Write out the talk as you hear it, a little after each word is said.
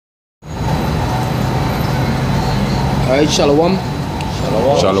Alright, Shalom.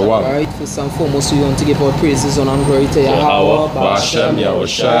 Shalom. Alright, first and foremost, we want to give our praises and glory to Yahweh, Ba'ashem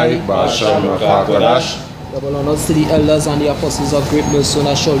Yahushai, Ba'ashem Rakakadash. Double honors to the elders and the apostles of great mercy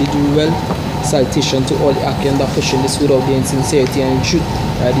that surely do well. Salutation to all the Achaeans that pushing this without being sincerity and truth.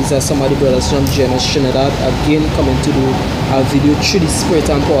 These are some of the brothers from G.M.S. Trinidad again coming to do a video through the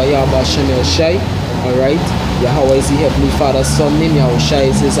spirit and power of Yahweh Hashem Yahushai. Alright, Yahweh is the Heavenly Father's son name, Yahushai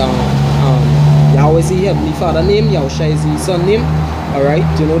is his Yahweh is the Heavenly Father name, Yahushai is his son name. Alright,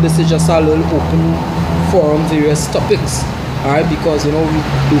 you know, this is just a little open forum, various topics. Alright, because you know we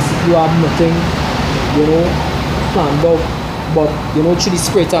basically have nothing, you know, planned out. But you know, through the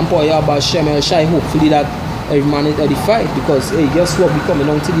spirit and power of Hashem Yahushai, hopefully that every man is edified, because hey, guess what, we're coming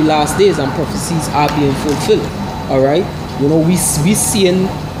on to the last days and prophecies are being fulfilled. Alright, you know, we seeing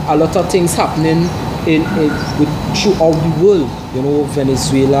a lot of things happening throughout the world. You know,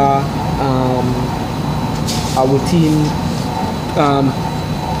 Venezuela, our team,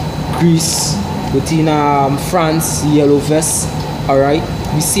 Greece, within France, yellow vest. Alright,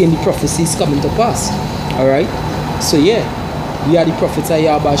 we seeing the prophecies coming to pass. Alright, so yeah, we are the prophets of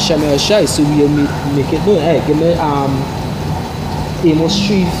Yahweh Hashem Yahushai, so we will make it known. Hey, give me Amos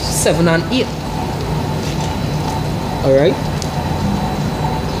 3, 7 and 8. Alright,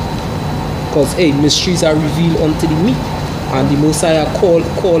 because hey, mysteries are revealed unto the meek, and the Messiah call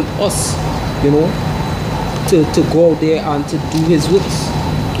us, you know, to go out there and to do his works,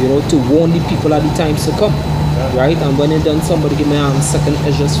 you know, to warn the people at the times to come. Right, and when it done, somebody give me 2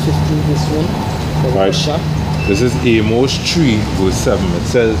 Ezra 15 verse 1. Right. This is Amos 3 verse 7. It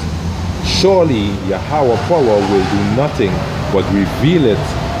says, surely Yahweh power will do nothing but reveal it,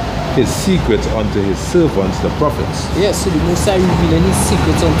 his secrets unto his servants the prophets. Yes, so the Messiah revealing his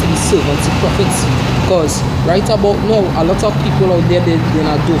secrets unto the servants the prophets. Because right about now, a lot of people out there, they're in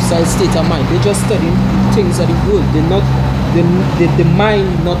a docile state of mind. They're just studying things of the world. They're not, the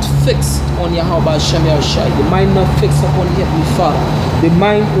mind not fixed on Yahweh Hashem Yahushai. The mind not fixed upon the Heavenly Father. The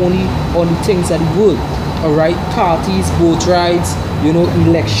mind only on the things of the world. Alright, parties, boat rides, you know,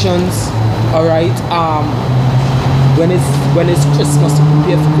 elections. Alright, when it's Christmas, to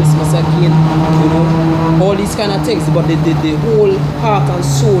prepare for Christmas again, you know, all these kind of things. But the whole heart and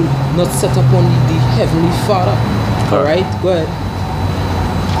soul not set upon the Heavenly Father. Alright, go ahead.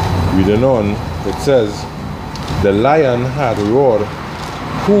 Reading on, it says, the lion had roared,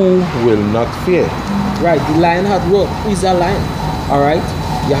 who will not fear? Right, the lion had roared. Who is that lion? Alright,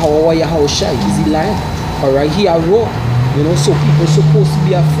 Yahweh Yahushai is the lion. Alright, he had roared. You know, so people supposed to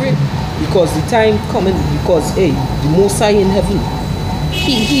be afraid, because the time coming, because hey, the Messiah in heaven,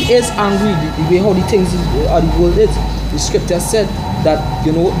 he is angry the way how the things of the world is. The scripture said that,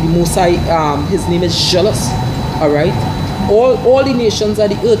 you know, the Messiah, his name is jealous. Alright, all the nations of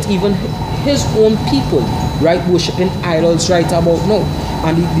the earth, even his own people, right, worshiping idols right about now.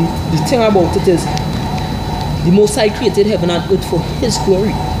 And the thing about it is, the Messiah created heaven and earth for his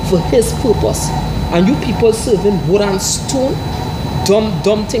glory, for his purpose. And you people serving wood and stone,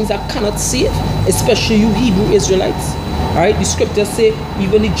 dumb things that cannot save, especially you Hebrew Israelites. Alright, the scriptures say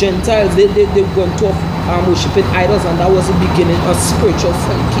even the Gentiles, they went off worshiping idols, and that was the beginning of spiritual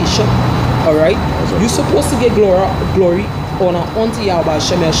fornication. Alright, you're supposed to get glory, honor unto Yahweh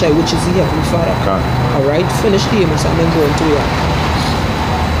Hashem Yahushai, which is the Heavenly Father. Alright, finish the Amos and then go into it.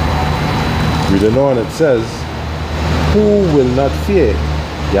 Reading on, it says, who will not fear?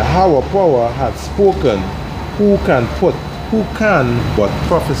 Yahweh power hath spoken, who can but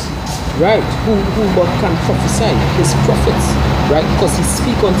prophesy? Right, who but can prophesy? His prophets, right? Because he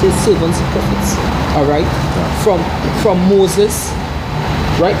speak unto his servants, the prophets. Alright, from Moses,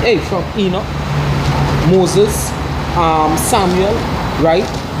 right? Hey, from Enoch, Moses, Samuel, right?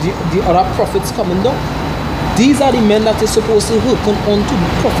 The other prophets coming down. These are the men that is supposed to hearken unto the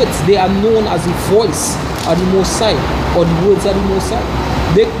prophets. They are known as the voice of the Most High, or the words of the Most High.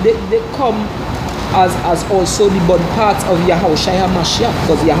 They come as also the body parts of Yahushai HaMashiach,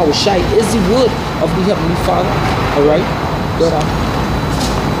 because Yahushai is the word of the Heavenly Father. Alright?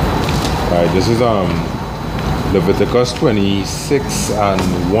 Alright, this is Leviticus 26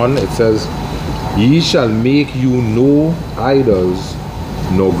 and 1. It says, ye shall make you no idols,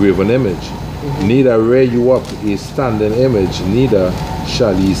 nor graven image. Neither rear you up a standing image, neither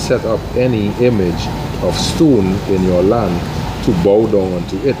shall ye set up any image of stone in your land to bow down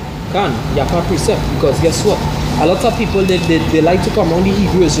unto it. Yapa precept, because guess what? A lot of people they like to come on the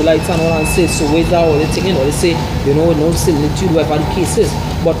Hebrew Israelites and all and say, so where's that all the thing, you know, they say, you know, no similitude, whatever the case is.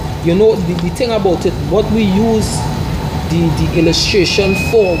 But you know, the thing about it, what we use the illustration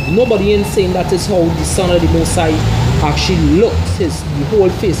for, nobody ain't saying that is how the Son of the Most High actually looks, the whole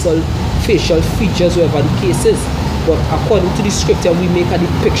facial features, whatever the case is. but according to the scripture, we make a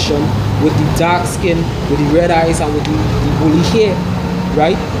depiction with the dark skin, with the red eyes, and with the woolly hair,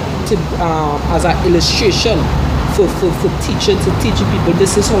 right? To, as an illustration for teaching, to teaching people,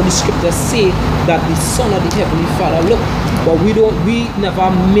 this is how the scriptures say that the Son of the Heavenly Father look. But we never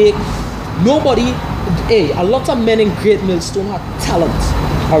make, nobody, a lot of men in Great Millstone have talent,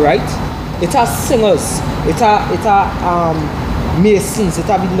 all right? It has singers, it are masons, it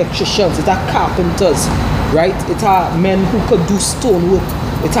have electricians, it are carpenters, right? It are men who could do stonework,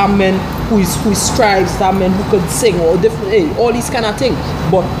 it are men who is scribes, it are men who could sing, or different, all these kind of things.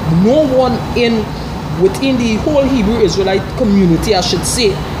 But no one within the whole Hebrew Israelite community, I should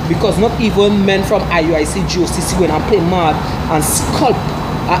say, because not even men from IUIC, GOCC when I play mad and sculpt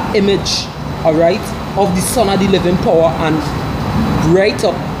an image, all right, of the Son of the living power and right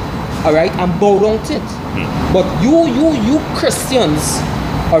up, all right, and bow down to it. But you Christians,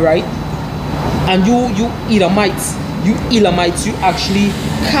 all right, and you Elamites, you actually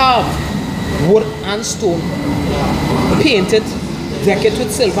carve wood and stone, paint it, deck it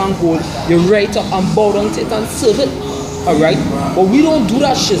with silver and gold, you write up and bow down to it and serve it, all right? But we don't do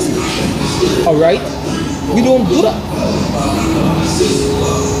that shit, all right? We don't do that.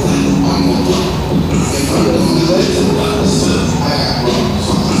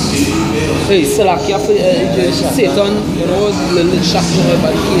 Hey, Salakia for Satan, you know, little shock to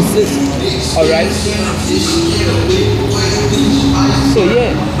everybody cases, all right? So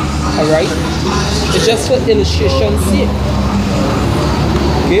yeah, all right? It's just for illustration's sake.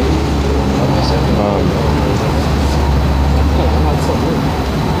 Okay?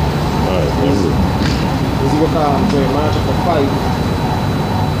 This is what Jeremiah chapter 5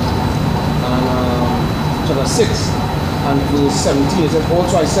 and chapter 6 and verse 17. It says,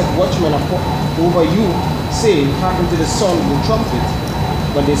 also I set watchmen over you, saying, hearken to the sound of the trumpet.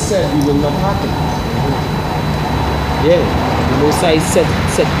 But they said, we will not hearken. Yeah, the Most High set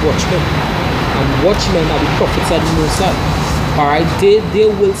watchmen. And watchmen are the prophets of the Most High. Alright, they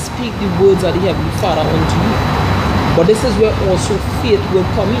will speak the words of the Heavenly Father unto you. But this is where also faith will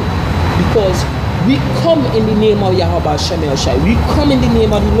come in. Because we come in the name of Yahweh Shem El Shai. We come in the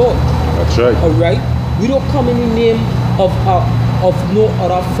name of the Lord. That's right. Alright? We don't come in the name of no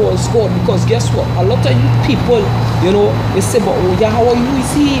other false God. Because guess what? A lot of you people, you know, they say, but oh, Yahweh, who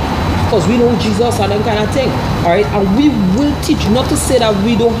is he? Because we know Jesus and that kind of thing. Alright? And we will teach. Not to say that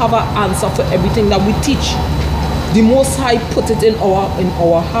we don't have an answer for everything that we teach. The Most High put it in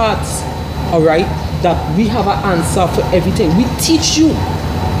our hearts, all right, that we have an answer for everything. We teach you,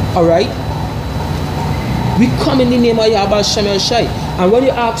 all right. We come in the name of Yahweh Shem El Shai, and when you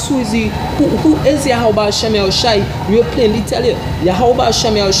ask who is Yahweh Shem El Shai, we will plainly tell you, Yahweh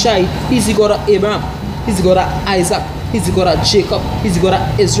Shem El Shai, he's the God of Abraham, he's the God of Isaac, he's the God of Jacob, he's the God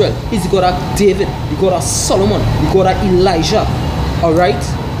of Israel, he's the God of David, the God of Solomon, the God of Elijah, all right.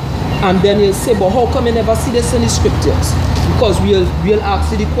 And then you'll say, but how come you never see this in the scriptures? Because we'll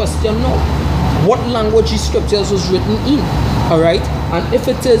ask you the question now. What language the scriptures was written in? Alright? And if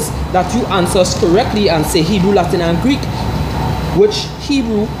it is that you answer us correctly and say Hebrew, Latin, and Greek, which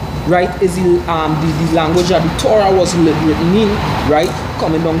Hebrew, right, is the language that the Torah was written in, right?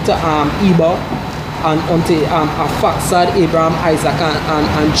 Coming down to Eber and onto Arphaxad, Abraham, Isaac,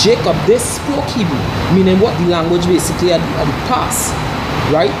 and Jacob, they spoke Hebrew, meaning what? The language basically at the past,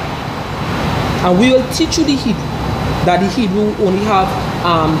 right? And we will teach you the Hebrew, that the Hebrew only have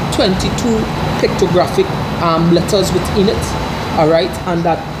 22 pictographic letters within it, all right, and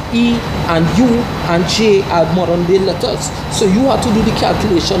that E and U and J are modern day letters. So you have to do the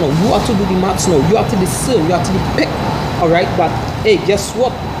calculation, or you have to do the maths now, you have to discern, you have to pick, all right, that, hey, guess what,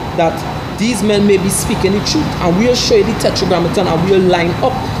 that these men may be speaking the truth, and we'll show you the tetragrammaton, and we'll line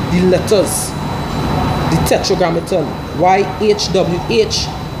up the letters, the tetragrammaton,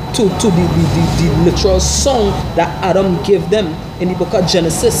 YHWH, to the literal song that Adam gave them in the book of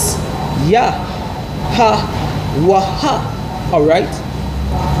Genesis. Yah, ha, wah, ha. Alright?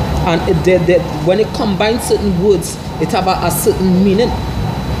 And when it combines certain words, it have a certain meaning.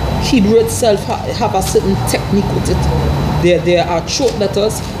 Hebrew itself have a certain technique with it. There are throat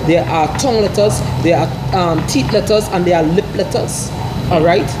letters, there are tongue letters, there are teeth letters, and there are lip letters.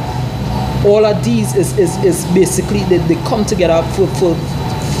 Alright? All of these is basically, they come together for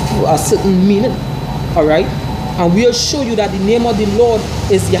a certain meaning, all right? And we'll show you that the name of the Lord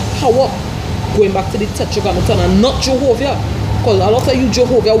is Yahweh, going back to the tetragrammaton, and not Jehovah, because a lot of you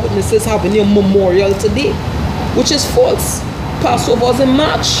Jehovah Witnesses have a memorial today, which is false. Passover is in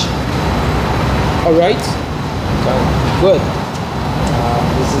March, all right? Okay. Good.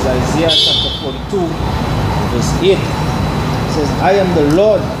 This is Isaiah chapter 42, verse 8. It says, I am the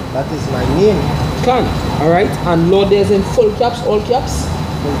Lord, that is my name. Can. Alright? And Lord there's in full caps, all caps?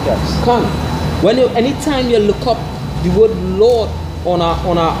 Full caps. Can. When you anytime you look up the word Lord on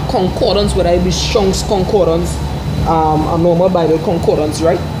a concordance, whether it be Strong's concordance, a normal Bible concordance,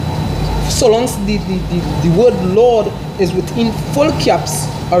 right? So long as the word Lord is within full caps,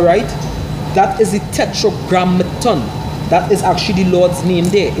 alright, that is the tetragrammaton. That is actually the Lord's name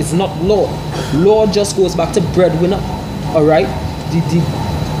there. It's not Lord. Lord just goes back to breadwinner. Alright?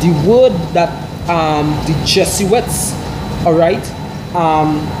 The word that the Jesuits, alright,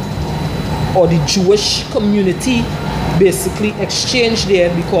 or the Jewish community basically exchanged there,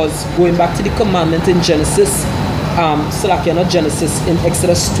 because going back to the commandment in Genesis, not Genesis, in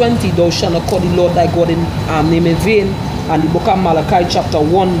Exodus 20, thou shalt not call the Lord thy God in name in vain. And the book of Malachi chapter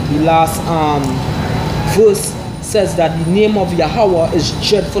 1, the last verse says that the name of Yahweh is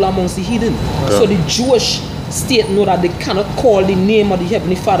dreadful amongst the heathen. Yeah. So the Jewish state know that they cannot call the name of the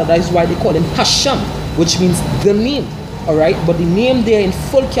Heavenly Father. That is why they call him Hashem, which means the name. Alright, but the name there in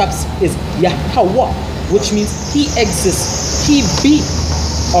full caps is Yahweh, which means he exists, he be.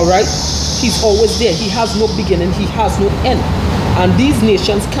 Alright, he's always there, he has no beginning, he has no end. And these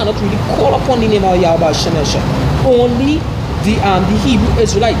nations cannot really call upon the name of Yahweh Shemesha. Only the Hebrew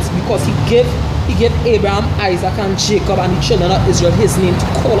Israelites, because he gave Abraham, Isaac, and Jacob and the children of Israel his name to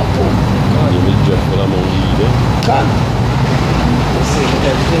call upon. You mean dreadful among the heathen? Can. You see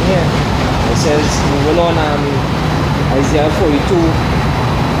everything here. It says, moving on, Isaiah 42,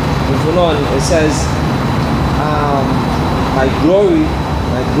 moving on, it says, my glory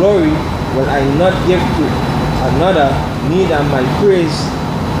will I not give to another, neither my praise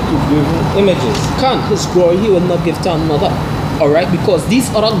to graven images. Can. His glory he will not give to another. Alright, because these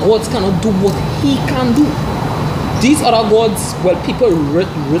other gods cannot do what he can do. These other gods, well, people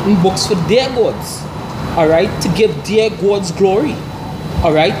written books for their gods, alright, to give their gods glory,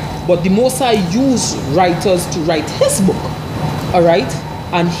 alright. But the Most High used writers to write his book, alright,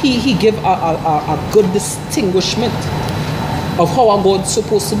 and he gave a good distinguishment of how our God's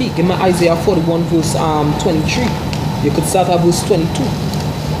supposed to be. Give me Isaiah 41 verse 23. You could start at verse 22.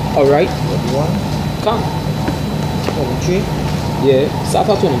 Alright? 41? Come. 23? Yeah, start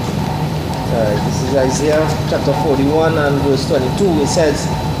at 22. This is Isaiah chapter 41 and verse 22. It says,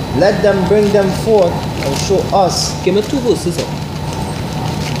 let them bring them forth and show us. Give me two verses up.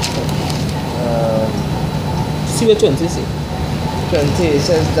 See what 20 say. 20, it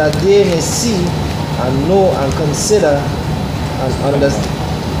says that they may see and know and consider and understand.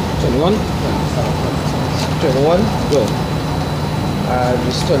 21? 21? Good.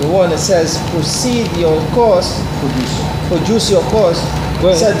 Verse 21, it says, proceed your course, produce your course.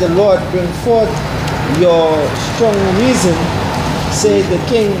 Said the Lord, bring forth your strong reason, say the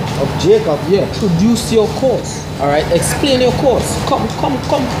King of Jacob. Yeah, produce your course. Alright, explain your course. Come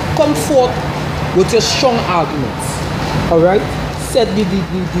forth with your strong arguments. Alright? Said the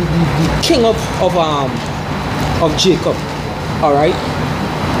King of Jacob. Alright?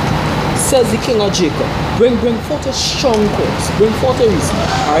 Says the King of Jacob. Bring forth a strong course. Bring forth a reason.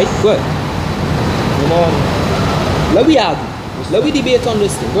 Alright, good. Come on. Let me argue. Let me debate on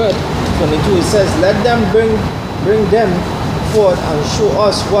this thing. Good. 22, it says, let them bring them forth and show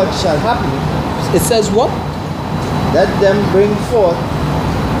us what shall happen. It says what? Let them bring forth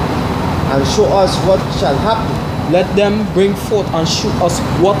and show us what shall happen. Let them bring forth and show us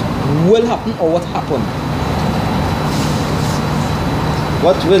what will happen or what happened.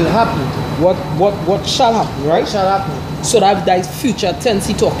 What will happen? What shall happen, right? What shall happen? So that is future tense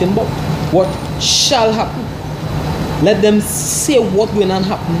he talking about. What shall happen? Let them say what will not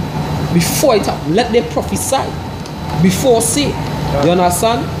happen before it happens. Let them prophesy before say. You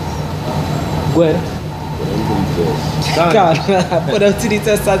understand? Go ahead. God, put them to the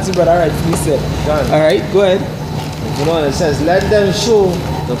test and see what I rightfully said. Alright, go ahead. You know, it says, let them show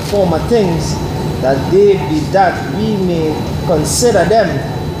the former things, that they be that we may consider them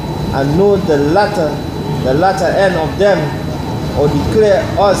and know the latter end of them, or declare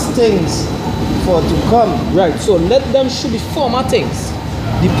us things for to come. Right, so let them show the former things,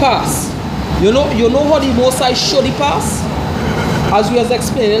 the past. You know how the Most High show the past? As we was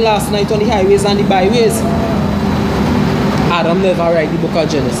explaining last night on the highways and the byways, Adam never write the book of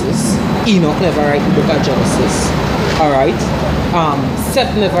Genesis. Enoch never write the book of Genesis. Alright.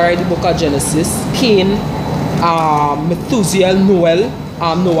 Seth never write the book of Genesis. Cain, Methuselah,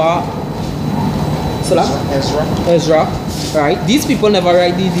 Noah, Ezra. Right? These people never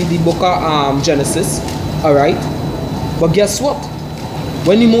write the book of Genesis. Alright. But guess what?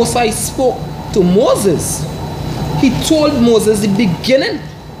 When the Most High spoke to Moses, he told Moses the beginning,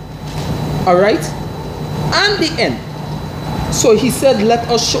 alright, and the end. So he said, let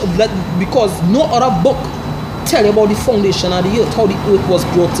us show, because no other book tell you about the foundation of the earth, how the earth was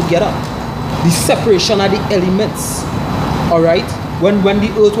brought together, the separation of the elements. All right, when the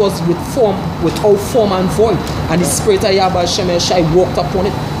earth was without form and void, and the spirit of Yahweh Shem Shai walked upon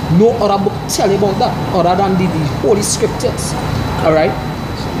it. No other book tell you about that other than the holy scriptures. All right.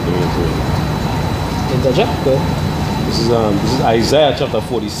 Interject. Go ahead. This is Isaiah chapter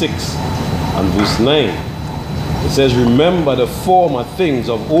 46 and verse 9. It says, remember the former things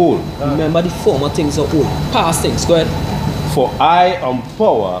of old. Remember the former things of old. Past things. Go ahead. For I am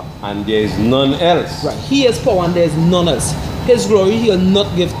power and there is none else. Right. He is power and there is none else. His glory he will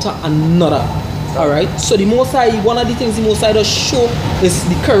not give to another. Alright. So the Most High, one of the things the Most High does show is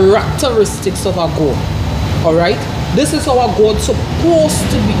the characteristics of our God. Alright. This is how our God is supposed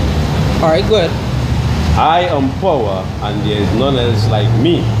to be. Alright, go ahead. I am power and there is none else like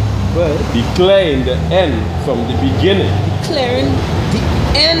me. Right. Declaring the end from the beginning. Declaring the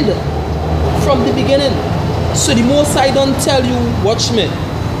end from the beginning. So the Most High don't tell you, watch me.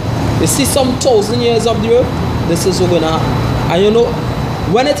 You see some 1,000 years of the earth, this is what's gonna happen. And you know,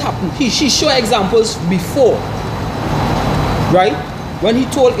 when it happened, she showed examples before. Right? When he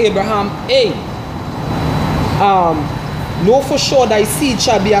told Abraham, hey, know for sure thy seed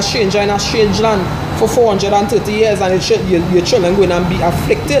shall be a stranger in a strange land for 430 years, and your children going and be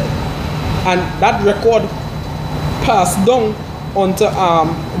afflicted. And that record passed down onto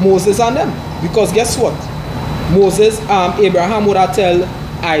Moses and them. Because guess what? Moses, Abraham would have tell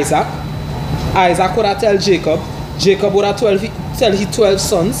Isaac. Isaac would have tell Jacob. Jacob would have tell his 12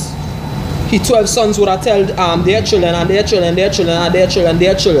 sons. His 12 sons would have tell their children and their children, their children and their children,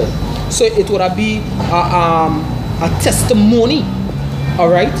 their children. So it would have be a testimony, all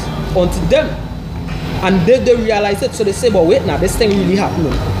right, unto them. And they realize it, so they say, but wait now, this thing really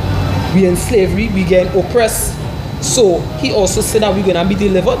happening. We in slavery, we get oppressed. So he also said that we're gonna be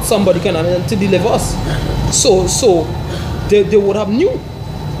delivered. Somebody can to deliver us. So they would have knew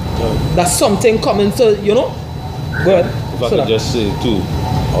that something coming to, you know. Go ahead. If I could just say too,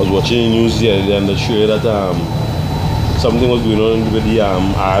 I was watching the news the other day and they showed that something was going on with the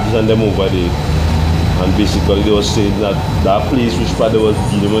Arabs and them over there. And basically they were saying that that place which part they was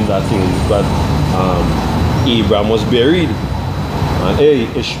dealing with that thing, but Abraham was buried. And hey,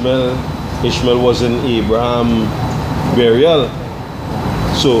 Ishmael was in Abraham burial.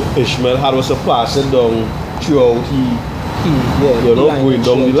 So Ishmael had was a passing down throughout going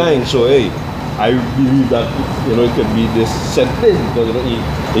down the line. So hey, I believe that it could be this set place because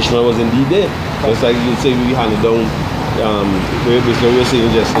Ishmael was indeed there. Just like you say we handed down basically we were saying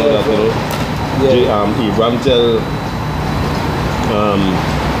just now that Abraham tell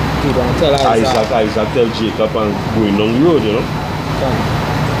Isaac tell Jacob and going down the road,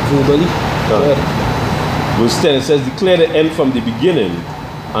 Verbally. Verse 10 it says, declare the end from the beginning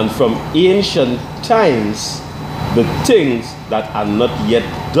and from ancient times the things that are not yet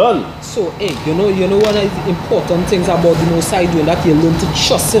done. So hey, you know one of the important things about the Most High doing that you learn to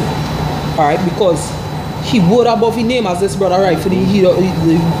trust him. Alright, because he word above his name, as this brother rightfully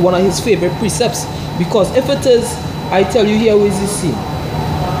one of his favorite precepts. Because if it is, I tell you here is this scene.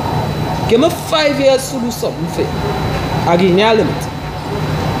 Give me 5 years to do something for you. Again, your limit.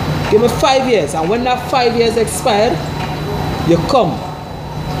 Give me 5 years, and when that 5 years expired, you come.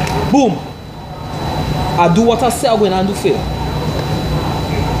 Boom. I do what I say I'm going to do for you.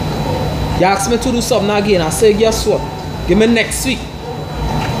 You ask me to do something again, I say, guess what? Give me next week.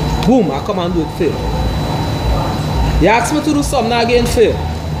 Boom, I come and do it for you. You ask me to do something again for you.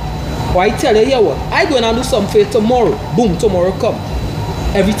 Or I tell you, yeah what? I going to do something for you tomorrow. Boom, tomorrow come.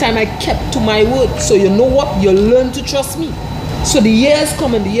 Every time I kept to my word. So you know what? You learn to trust me. So the years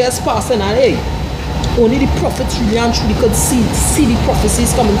coming, the years passing, and hey, only the prophets really and truly could see the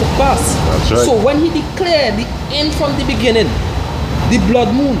prophecies coming to pass. That's right. So when he declared the end from the beginning, the blood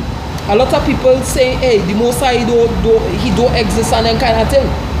moon, a lot of people say, hey, the Most High he don't exist and that kind of thing.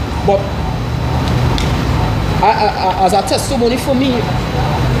 But as a testimony for me,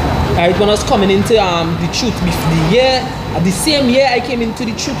 when I was coming into the truth, the same year I came into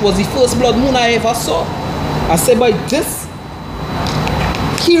the truth was the first blood moon I ever saw. I said, by this,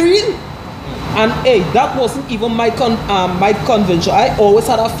 he real. And hey, that wasn't even my convention. I always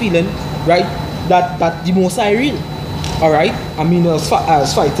had a feeling, right, that the Most High real. Alright? I mean, I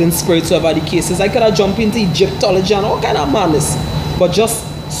was fighting spirits, whatever the cases. I could have jumped into Egyptology and all kind of madness. But just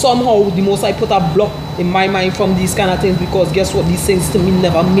somehow the Most High put a block in my mind from these kind of things, because guess what? These things to me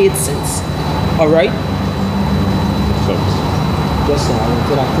never made sense. Alright? Just I wanted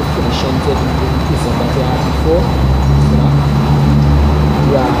to finish on the precept that we had before.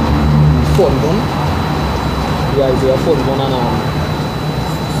 Yeah, 41. Yeah, Isaiah 41 and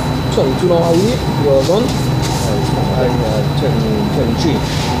 22 now, are we? You are done? 23.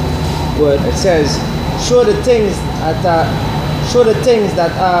 Good. It says, show the things that are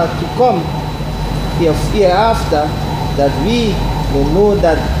to come hereafter, that we may know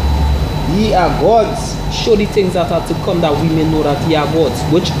that ye are gods. Show the things that are to come that we may know that ye are gods.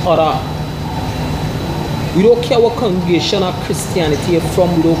 Which other? We don't care what congregation or Christianity you're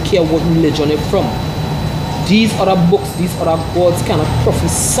from. We don't care what religion you're from. These other books, these other gods cannot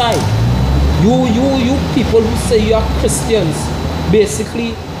prophesy. You people who say you are Christians,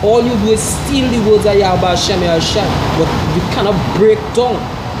 basically all you do is steal the words of Yahweh Hashem, but you cannot break down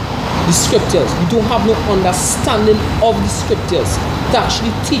the scriptures. You don't have no understanding of the scriptures to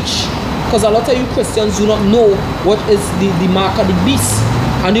actually teach. Because a lot of you Christians do not know what is the mark of the beast.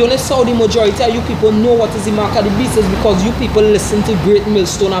 And the only how the majority of you people know what is the mark of the beast is because you people listen to great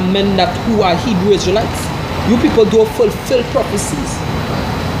millstone and men that who are Hebrew Israelites. You people don't fulfill prophecies.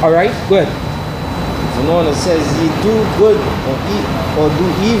 Alright, go ahead. You know, it says ye do good or do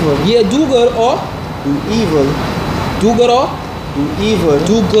evil. Yeah, do good or do evil. Do good or do evil.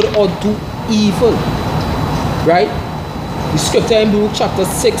 Do good or do evil. Right? The scripture in Luke chapter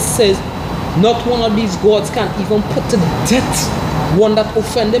 6 says, not one of these gods can even put to death one that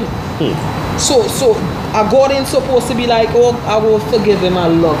offend him. So a God ain't supposed to be like, oh, I will forgive him, I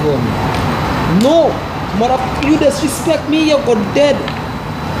love him. No, mother, you disrespect me, you go dead.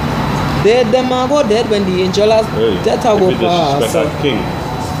 Dead, them are go dead when the angel has death. I go pass. If you disrespect a king,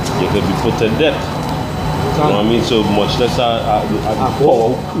 you can be put to death. You know what I mean? So much less a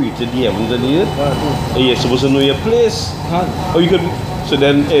power who created the heavens and the earth. You're supposed to know your place. Or you could. So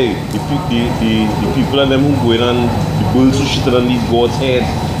then, hey, the people and them who go in and the bulls who shit on these gods' head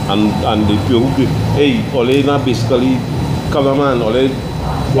and the people who go, hey, all they now basically come on, man, all they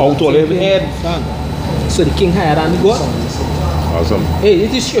out all their head. So the king higher than the god? Awesome. Hey,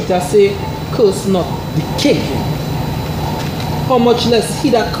 this scripture say, curse not the king. How much less he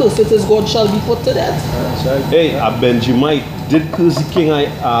that curseth his God shall be put to death? Hey, a Benjamite did curse the king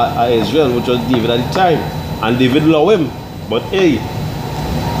of Israel, which was David at the time, and David loved him. But hey,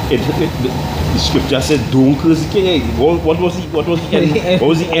 the scripture said, "Don't curse the king." Hey, what was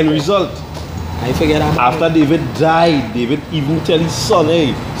the end result? I forget that. After David died, David even tell his son,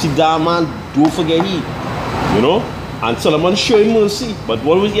 "Hey, see that man, don't forget he." You know. And Solomon showed him mercy, but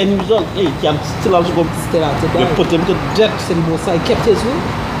what was the end result? Hey, he can still have to go. Still have to die. They put him to death. So the Most High kept his word.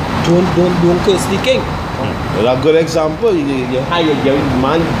 Don't curse the king. That's a good example. You hire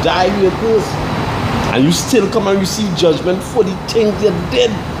man died with a curse, and you still come and receive judgment for the things you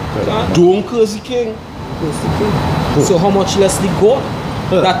did. Don't curse the king. Curse the king. So how much less the God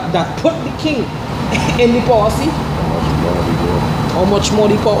that put the king in the power? See? How much more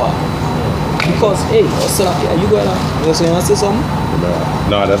the power? Because, hey, you going to say something?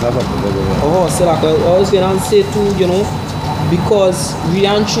 No, that's not something. Oh, I was going to say too, you know, because we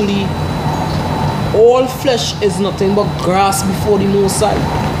actually, all flesh is nothing but grass before the Most High.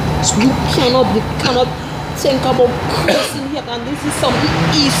 So you cannot think about cursing yet, and this is something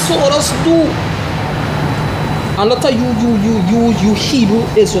He saw us do. A lot of you Hebrew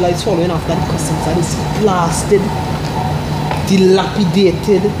Israelites following after the customs that is blasted,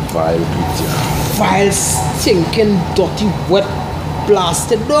 dilapidated, vile, stinking, dirty, wet,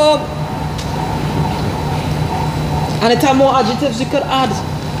 blasted dog. And it have more adjectives you could add. I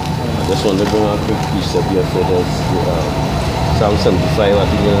just want to bring out a quick piece of your feathers. Psalm 75, I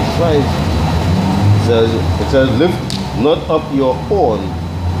think it says, lift not up your horn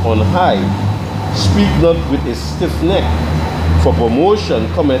on high, speak not with a stiff neck, for promotion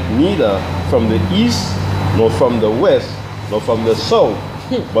cometh neither from the east, nor from the west, nor from the south,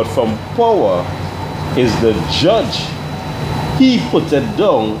 but from power is the judge. He put it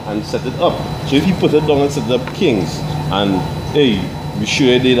down and set it up. So if he put it down and set it up, kings, and hey, be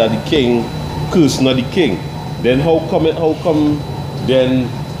sure they that the king curse not the king, then how come then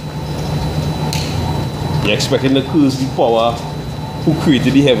you're expecting to curse the power who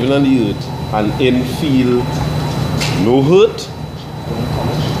created the heaven and the earth and in feel no hurt?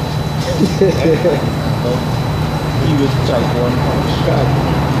 He will try one punch.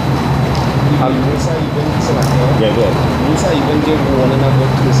 Musa even gave warning about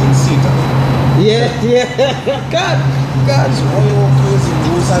cursing Satan. Yeah. God. So how you cursing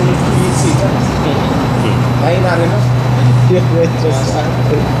Musa and you create Satan? Ain't that enough?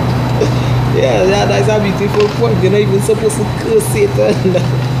 Yeah, that's a beautiful point. You're not even supposed to curse Satan.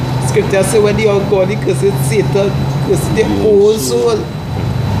 Scripture says when the ungodly curses Satan, curse their own soul.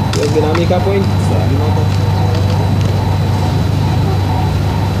 You're gonna make a point.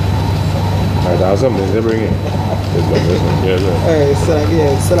 Alright, that's something to bring in. Yes, sir.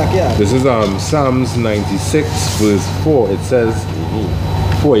 This is Psalms 96 verse 4. It says,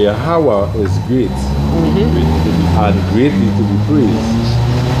 for Yahweh is great and greatly to be praised.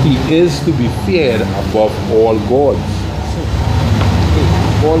 He is to be feared above all gods.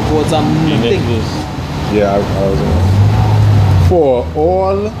 All gods are nothing. Yeah, I was for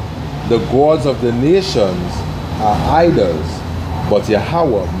all the gods of the nations are idols, but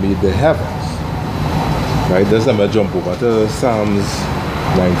Yahweh made the heavens. Right, let's jump over to Psalms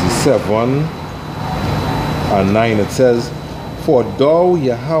 97 and 9. It says, for thou,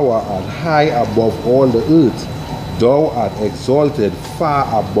 Yahweh, art high above all the earth. Thou art exalted far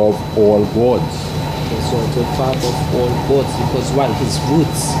above all gods. Exalted far above all gods, because why?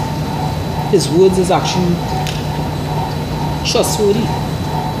 His words is actually trustworthy.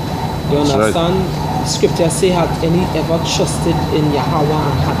 You understand? Right. Scripture say, had any ever trusted in Yahweh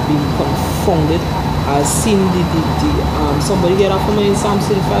and had been confounded? I've seen somebody get up for me in Psalm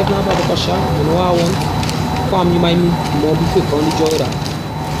 65 now, Brother Kasha. You know what I want? Come, you might more be quick on the joy that.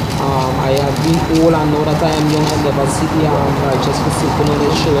 I have been old and now that I am young and never see the righteous forsaken on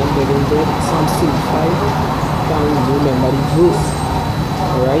their children begging bread. Psalm 65. Can't remember the verse.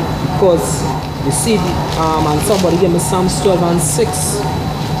 Alright? Because you see and somebody gave me Psalms 12 and 6.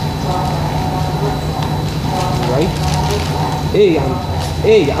 Right?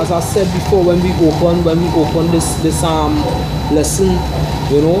 Hey, as I said before, when we open this lesson,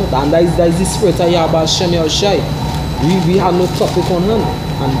 you know, and that is the spirit of Yahweh Shem Yahushai. We have no topic on none.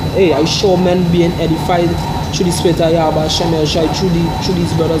 And hey, I show men being edified through the spirit of Yahweh Shem Yahushai, through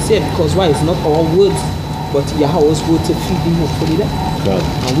these brothers here. Because why? It's not our words, but Yahweh's word to feed the hopefully there. God.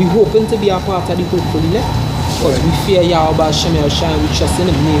 And we hoping to be a part of the hopefully there. Because we fear Yahweh Shem Yahushai and we trust in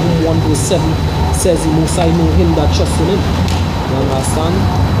him. Nahum 1 verse 7 says the Most High know him that trusts in him. You understand?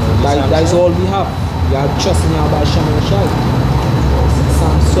 That is all we have. We are trusting Yahweh Shem Yahushai.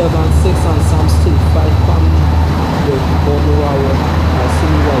 Psalms 12 and 6 and Psalms 35 come. The born our I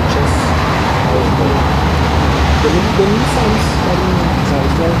see righteous. The new Psalms.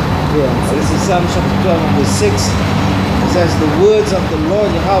 Psalms 12? Yeah. This is Psalm chapter 12 and verse 6. It says, the words of the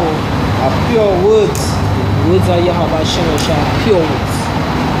Lord Yahweh are pure words. The words of Yahweh Shem Yahushai are pure words.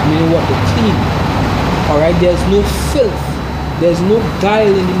 Meaning what? They're clean. Alright, there's no filth. There's no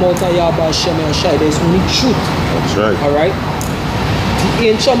guile in the mouth of Yahweh Shem Yahushai. There's only truth. That's right. Alright? The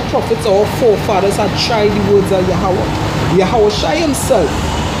ancient prophets, our forefathers, had tried the words of Yahweh. Yahushai himself.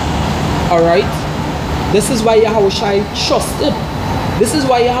 Alright? This is why Yahushai trusted. This is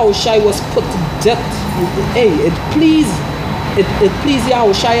why Yahushai was put to death. Hey, it pleased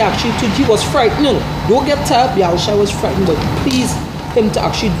Yahushai actually to, he was frightened. Don't get tired, Yahushai was frightened, but please him to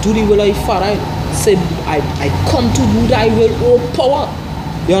actually do the will of his Father. Said, I come to do thy will, O power.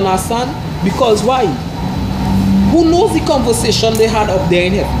 You understand? Because why? Who knows the conversation they had up there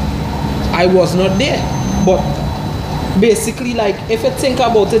in heaven? I was not there. But basically, like, if you think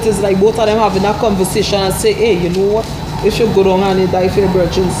about it, it's like both of them having a conversation and say, hey, you know what? If you go down and die for your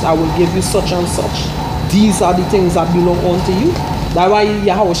virgins, I will give you such and such. These are the things that belong unto you. That's why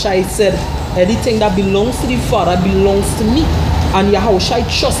Yahushai said, anything that belongs to the Father belongs to me. And Yahushai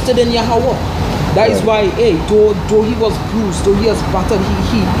trusted in Yahweh. That is why, hey, though he was bruised, though he was battered,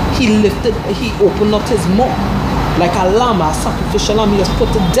 he opened up his mouth like a lamb, a sacrificial lamb. He was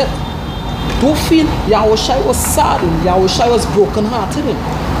put to death. Don't feel Yahushai was saddened. Yahushai was broken-hearted.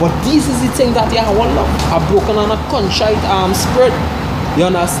 But this is the thing that Yahweh loved, a broken and a contrite spirit.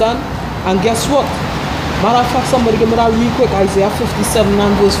 You understand? And guess what? Matter of fact, somebody give me that real quick. Isaiah 57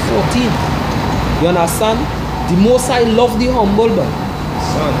 and verse 14. You understand? The Most High love the humble, but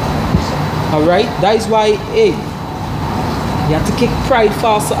alright? That is why, hey, you have to kick pride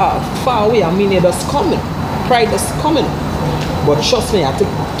far away. I mean, it's coming. Pride is coming. But trust me, you have to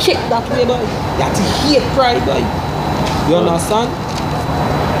kick that way, boy. You have to hate pride, boy. You understand?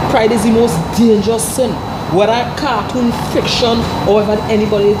 Pride is the most dangerous sin. Whether cartoon, fiction, or whether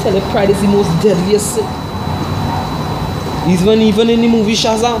anybody tell you pride is the most deadliest sin. Even in the movie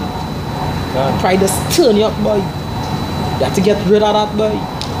Shazam. Pride just turn you up, boy. You have to get rid of that, boy.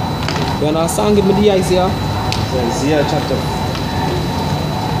 You understand? Give me the Isaiah. Isaiah chapter.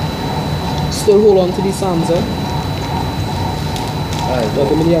 Still hold on to the Psalms, eh? Alright,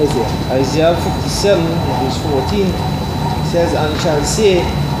 Give me the Isaiah. Isaiah 57 verse 14 says, and shall say,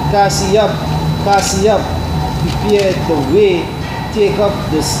 cast ye up, prepare the way, take up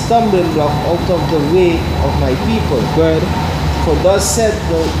the stumbling block out of the way of my people. Good. For thus said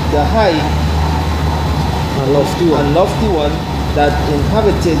the high And lofty one. and lofty one that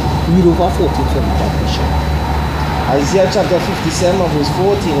inhabited. Read over 14 for me, that picture. Isaiah chapter 57 verse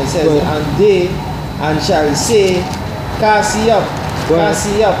 14, it says, Right. and shall say, cast ye up,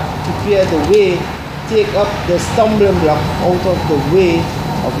 prepare the way, take up the stumbling block out of the way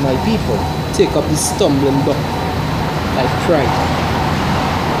of my people. Take up the stumbling block like pride.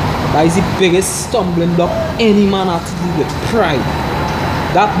 That is the biggest stumbling block any man has to deal with. Pride.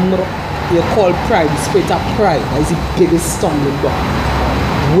 That you call pride, the spirit of pride. That is the biggest stumbling block.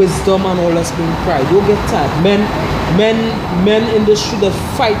 Wisdom and all that's being pride. Don't get tired. Men in the street they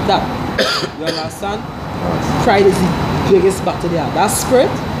fight that. You understand? Pride is the biggest battle they have. That spirit,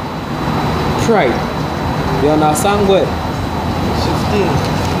 pride. You understand? Go ahead.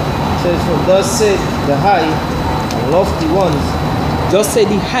 15 says, for thus said the high and lofty ones. Just say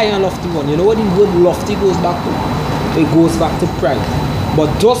the high and lofty one. You know what the word lofty goes back to? It goes back to pride.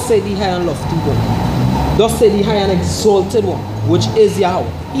 But just say the high and lofty one. Just say the high and exalted one, which is Yahweh.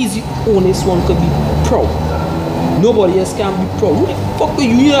 He's the honest one to be proud. Nobody else can be proud. Who the fuck are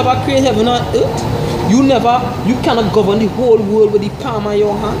you? You never create heaven and earth. You cannot govern the whole world with the palm of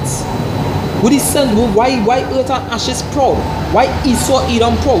your hands. With the send, why earth and ashes proud? Why Esau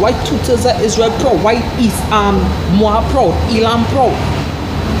Edom proud? Why two-thirds of Israel proud? Why Moab proud? Elam proud?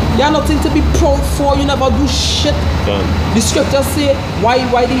 You have nothing to be proud for. You never do shit. The scriptures say why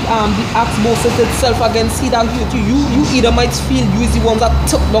the axe boasted itself against he that hurt you. You Edomites feel you is the ones that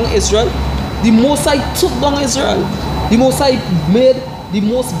took down Israel. The Most High took down Israel. The Most High made the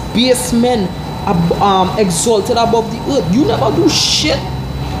most base men exalted above the earth. You never do shit.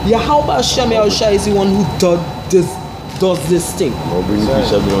 Yahweh Hashem Yahushua is the one who does this thing. I'll bring the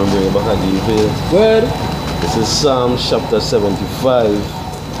picture down and bring it back again. Word. This is Psalm chapter 75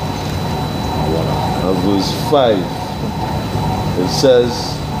 and verse 5. It says,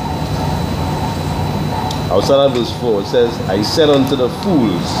 outside of verse 4, it says, I said unto the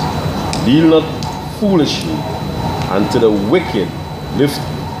fools, deal not foolishly, and to the wicked, lift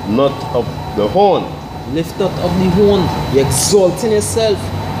not up the horn. Lift not up the horn. You're exalting yourself.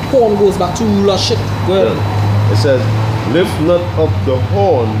 Horn goes back to rulership. Go ahead. It says, lift not up the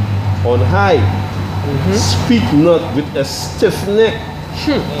horn on high. Speak not with a stiff neck.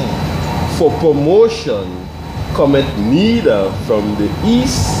 For promotion cometh neither from the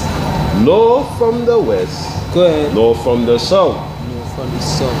east, nor from the west, Go ahead. nor from the south. No, from the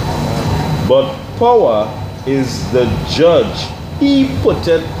sun. But power is the judge. He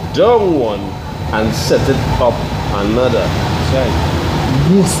putteth down one and setteth up another.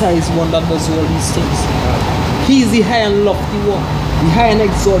 Musa is one that does all these things. He is the high and lofty one, the high and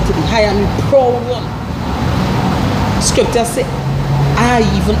exalted, the high and proud one. Scripture say,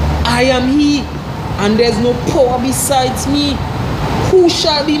 I am he, and there's no power besides me. Who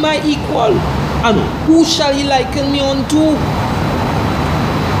shall be my equal? And who shall he liken me unto?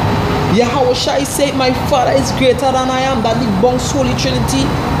 Yahweh shall say, my Father is greater than I am. That debunks Holy Trinity.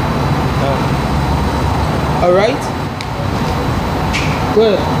 Alright?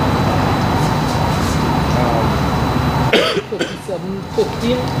 Good.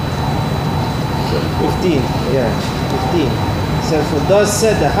 15. Yeah, 15. It says, for thus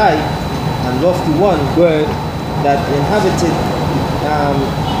said the high and lofty one, Good. that inhabited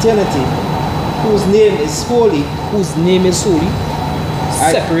eternity, whose name is holy. Whose name is holy.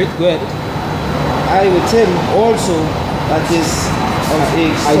 Separate. Good. I with him also, that is of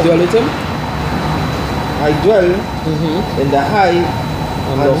a I dwell with him. I dwell in the high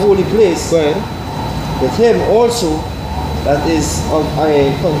and holy place. Good. With him also, that is of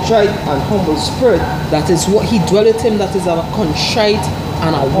a contrite and humble spirit. That is what he dwelleth him. That is a contrite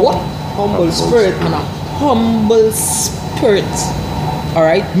and a what? Humble spirit. And a humble spirit.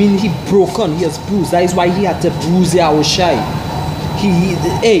 Alright? Meaning he broken. He has bruised. That is why he had to bruise Yahushai.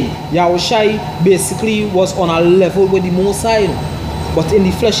 Yahushai basically was on a level with the Most High. But in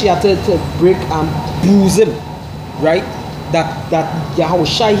the flesh he had to break and bruise him. Right? That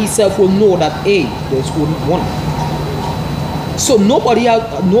Yahushai himself will know that there's only one. So nobody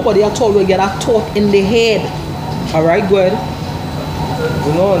at all will get that thought in the head. Alright, go ahead.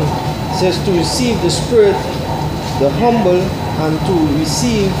 Going on. It says to receive the spirit, the humble, and to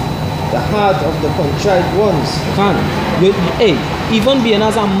receive the heart of the contrite ones. Even being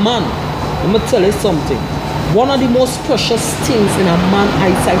as a man, let me tell you something. One of the most precious things in a man's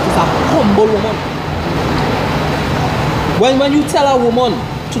eyesight is a humble woman. When you tell a woman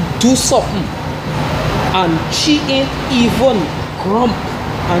to do something and she ain't even grump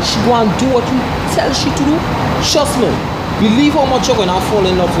and she go and do what you tell she to do, trust me, believe how much you're gonna fall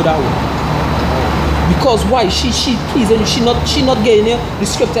in love with that woman. Because why? She pleasing you, she not getting you. The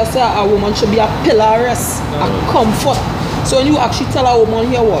scripture says a woman should be a pillar of rest, a comfort. So when you actually tell a woman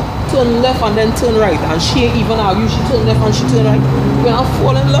here what, turn left and then turn right, and she ain't even argue, she turn left and she turn right, when I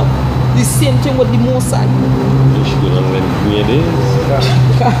fall in love. The same thing with the Most High. She gonna let me it is.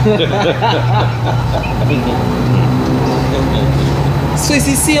 So it's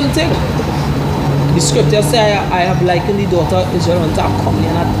the same thing. The scripture say I have likened the daughter of Israel unto a comely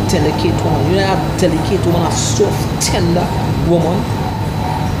and a delicate woman. You know, a delicate woman, a soft, tender woman.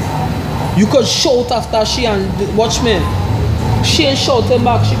 You could shout after she and watch me. She ain't shouting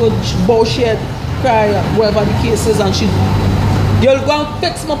back, she could bow she head, cry, whatever the case is, and she, you'll go and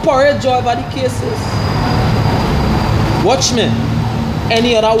fix my porridge, whatever the case is. Watch me.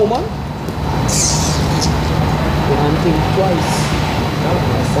 Any other woman? You don't think twice.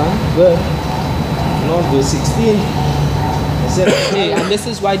 Understand? Good. Now verse 16. It said, Hey, and this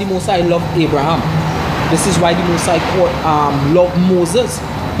is why the Most High loved Abraham. This is why the Most High loved Moses.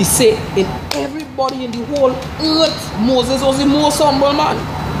 He said, in everybody in the whole earth, Moses was the most humble man.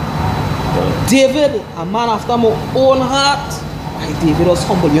 David, a man after my own heart. Why David was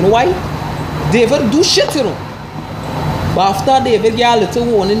humble? You know why? David do shit, you know. But after David get a little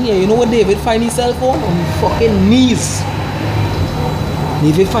warning here, you know what David find himself on? On his fucking knees.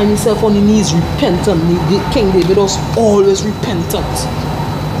 David find himself on his knees repentant. King David was always repentant.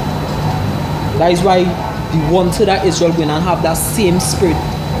 That is why he wanted that Israel going and have that same spirit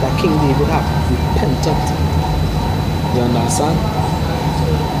that King David had. Repentant. You understand?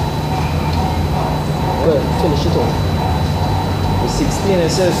 Good. Finish it off. verse 16 it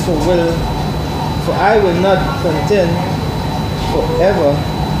says, For I will not contend forever,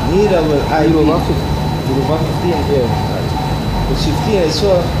 neither will I be. Deuteronomy 15, yeah. Verse 15 is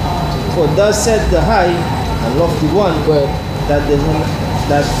for thus said the high and lofty one that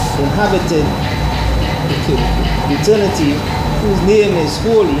inhabited eternity, whose name is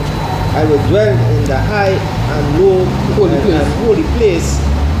holy. I will dwell in the high and low and holy place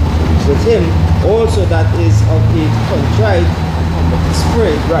with him also that is of a contrite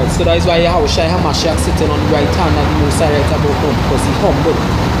spirit. Right, so that is why Yahushua HaMashiach sitting on the right hand and the Most High right about him, because he humble.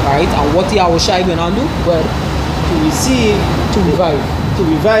 Right, and what Yahushua going to do? Well, to receive, to revive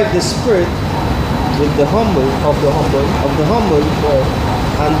the spirit with the humble, and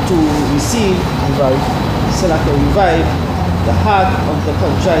to receive, so that can revive the heart of the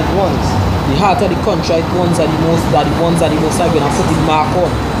contrite ones. The heart of the contrite ones are the ones that the Most High going to put the mark on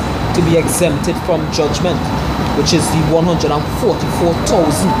to be exempted from judgment, which is the 144,000,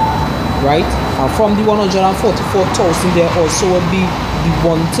 right? And from the 144,000 there also will be the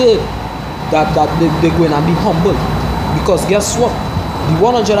 1/3 that they're going to be humble, because guess what? The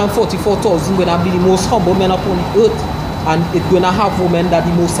 144,000 going to be the most humble men upon the earth, and it's going to have women that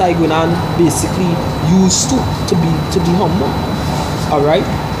the Most High going to basically use to be humble. All right.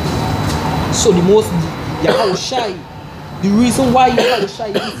 So the most Yahushua, the reason why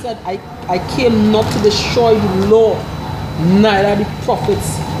Yahushua he said, I came not to destroy the law, neither the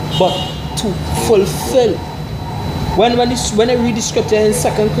prophets, but to fulfill. When I read the scripture in 2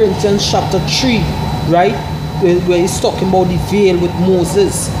 Corinthians chapter 3, right, where he's talking about the veil with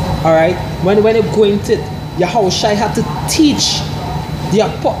Moses, all right, when they go into it, Yahushua had to teach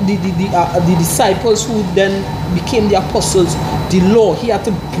the disciples who then became the apostles the law. He had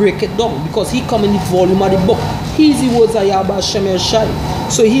to break it down, because he come in the volume of the book. He's the words of Yahweh Shem Shai.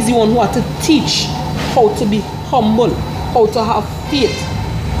 So he's the one who had to teach how to be humble, how to have faith.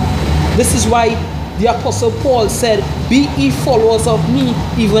 This is why the Apostle Paul said, be ye followers of me,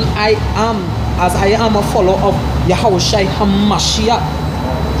 even I am, as I am a follower of Yahushua HaMashiach.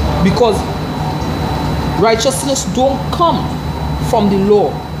 Because righteousness don't come from the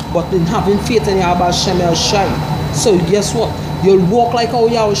law, but in having faith in Yahweh Shem Shai. So guess what? You'll walk like how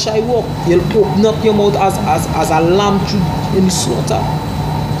Yahushua walk. You'll open up your mouth as a lamb in the slaughter.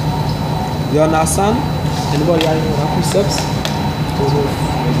 You understand? Anybody have any other precepts?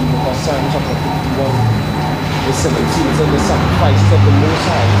 Maybe because Psalm chapter 51, verse 17 says, the sacrifice of the Most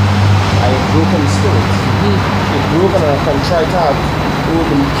High, I have broken spirit, a broken and a contrite heart, O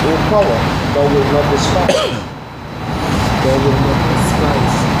power, thou wilt not despise. Thou wilt not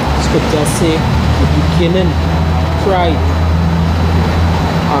despise. Scripture say, the beginning pride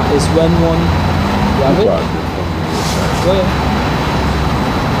is when one. You have it? Go ahead.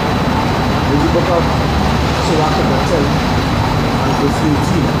 In the book of Sirach chapter 10, and verse 18,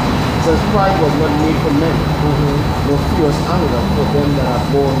 it says, pride was not made for men, nor fierce anger for them that are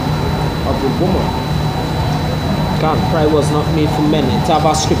born of a woman. God, pride was not made for men. In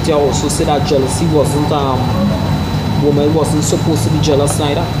Tava scripture also said that jealousy wasn't woman wasn't supposed to be jealous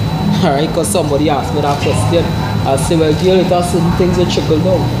neither. Alright, because somebody asked me that question. I say, well, girl, it has certain things that trickle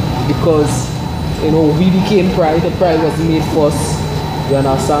down, because you know, we became pride. The pride was made first. You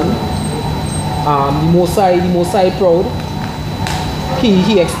understand? The Most High proud.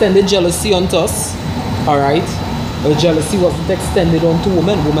 He extended jealousy onto us. Alright? The jealousy wasn't extended onto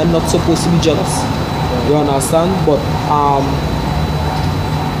women. Women not supposed to be jealous. You understand? But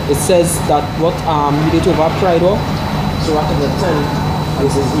it says that what we did over pride or? So after the 10,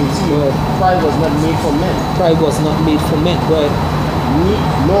 this is 18. Pride was not made for men. Pride was not made for men. Go ahead.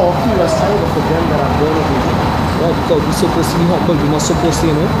 Nor fearless anger for them that are born of women. Right, because we're supposed to be humble. We're not supposed to,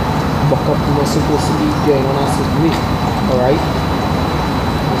 you know, buck up. We're not supposed to be going on our way. Alright?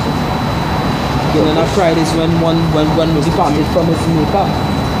 Getting that pride is when one departed from his maker.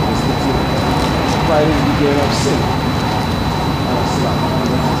 Pride is the beginning of sin.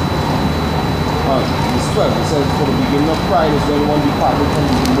 Verse 12, it says, for the beginning of pride is when one departed from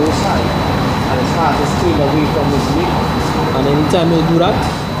the Most High, and his heart is turned away from his maker. And anytime you do that,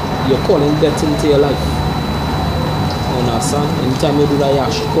 you're calling death into your life. You understand? Anytime you do that, you're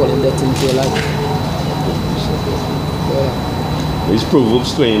actually calling death into your life. Yeah. It's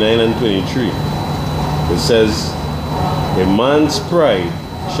Proverbs 29 and 23. It says, a man's pride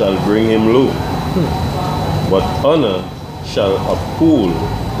shall bring him low, but honor shall uphold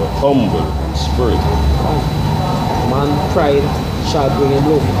the humble in spirit. Man pride shall bring him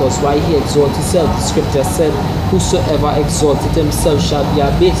low, because why he exalts himself, the scripture said, whosoever exalted himself shall be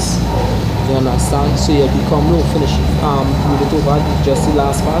abased. You understand? So you become low. Finish it. Read it over, just the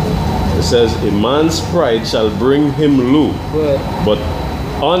last part. It says, a man's pride shall bring him low, Good. but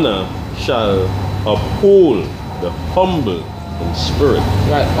honor shall uphold the humble in spirit.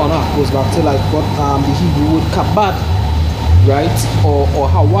 Right, honor goes back to like what the Hebrew word kabad, right? Or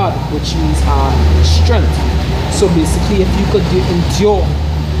hawad, which means strength. So basically, if you could endure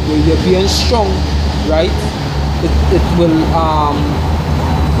where you're being strong, right? It will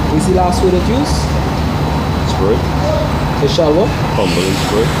is the last word it used? Spirit. It shall what? Humble in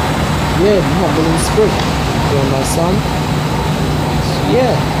spirit. Yeah, be humble in spirit. You understand?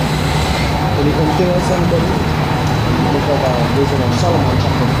 Yeah. Anything else, anybody? Look at Wisdom of Solomon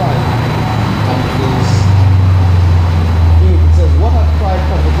chapter 5 and verse 8. It says, what hath pride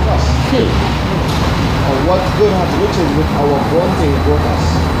profited us? And what good hath riches with our vaunting brought us?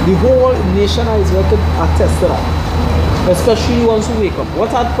 The whole nation of Israel could attest to that. Especially once we wake up.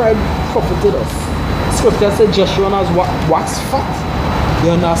 What had pride profited us? Scripture said Joshua has waxed fat.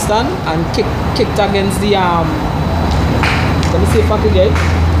 You understand? And kicked against the let me say fat again.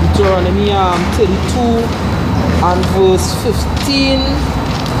 Deuteronomy 32 and verse 15.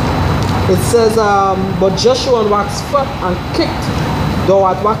 It says, but Joshua waxed fat and kicked. Thou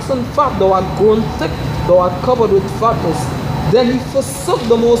art waxen fat, thou art grown thick, thou art covered with fatness. Then he forsook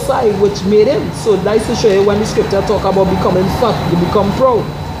the Most High, which made him. So that's to show you when the scripture talk about becoming fat, you become proud,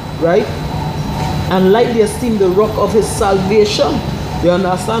 right? And lightly esteem the rock of his salvation. You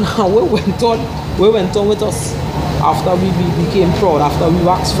understand how we went on with us after we became proud, after we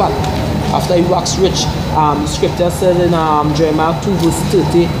waxed fat, after we waxed rich. The scripture said in G.M.S. 2 verse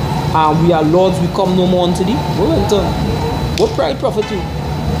 30, we are lords, we come no more unto thee. We went on. What pride profit you?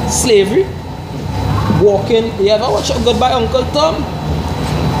 Slavery? Walking. You ever watch Goodbye Uncle Tom?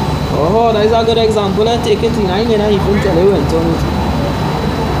 Oh, that is a good example. I take it in. I mean, I even tell you went on it.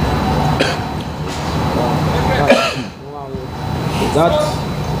 That,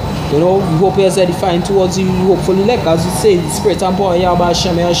 you know, we hope you are edifying towards you. Hopefully, like as you say, the spirit and power Yahweh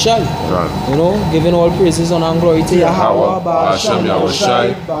Hashem Yahushai. You know, giving all praises, honor and glory to Yahweh Hashem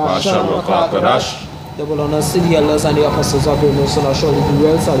Yahushai, Hashem Rakakadash. Double honors to the elders and the apostles of the most and surely the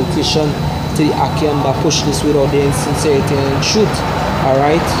real salutation to the Achaean that push this without the sincerity and truth.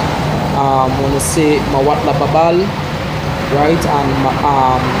 Alright. I want to say Mawat La Babal, right? And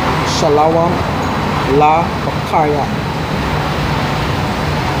Shalawa La Bakaria.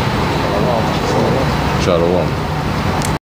 Shalom.